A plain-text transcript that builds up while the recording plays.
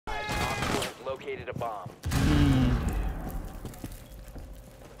located a bomb.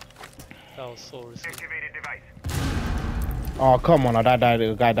 That was so risky. Activated device. Oh, come on. I died.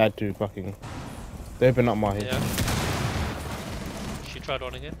 The guy died too. Fucking. They open up Mahi. Yeah. She tried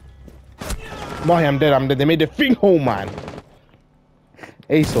running in. Mahi, I'm dead. I'm dead. They made the thing hole, man.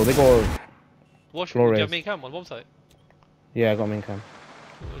 ASO, they got. Watch, do Flores. you have main cam on bomb site? Yeah, I got main cam.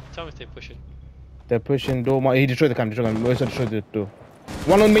 Tell me if they're pushing. They're pushing door. He destroyed the cam. We also destroyed the door.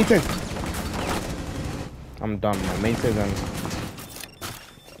 One on main 10. I'm done, man. Main 10 and.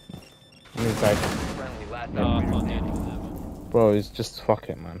 I'm inside. Friendly last Nah, I operator can't do standing. anything there, man. Bro, it's just fuck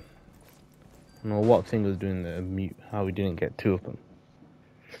it, man. I don't know what thing was doing the mute. How we didn't get two of them.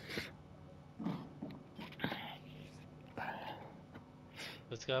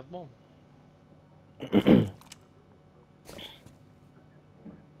 Let's go have bomb.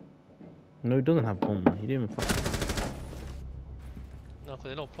 No, he doesn't have bomb, man. He didn't even fucking. No, because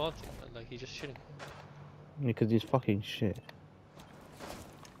they're not planting, man. Like, he's just shooting. Because he's fucking shit.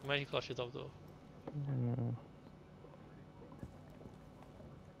 Imagine he clashes up though.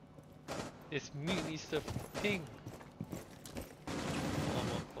 This mute needs to ping. Oh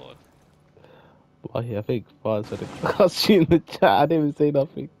my god. Well, yeah, I think Faz said it. I can't see in the chat. I didn't even say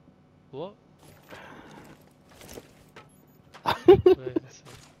nothing. What? Wait, let's see.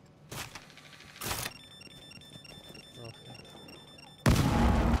 Okay.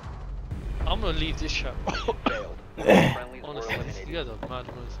 I'm gonna leave this shot. Failed. Friendlies were Honestly, you eliminated. guys are mad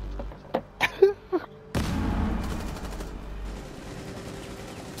bros sometimes.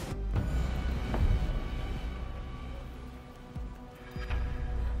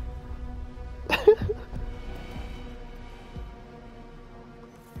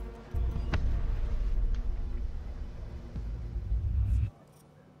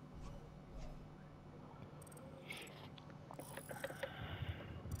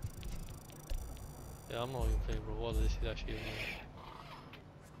 Yeah, I'm not even playing, bro. What this is actually annoying.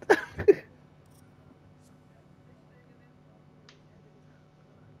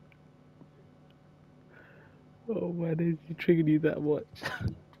 Oh man, is he triggered you that much?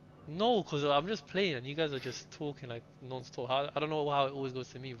 No, because I'm just playing and you guys are just talking like non-stop. I don't know how it always goes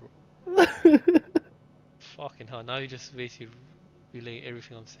to me, bro. Fucking hell, now you just basically relay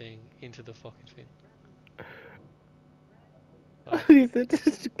everything I'm saying into the fucking thing. Alright, He said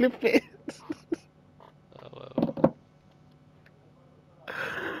just clip it. well.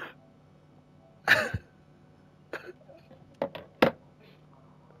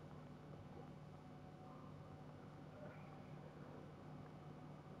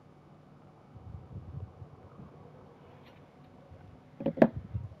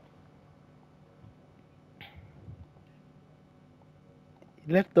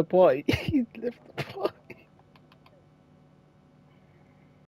 He left the party. He left the party.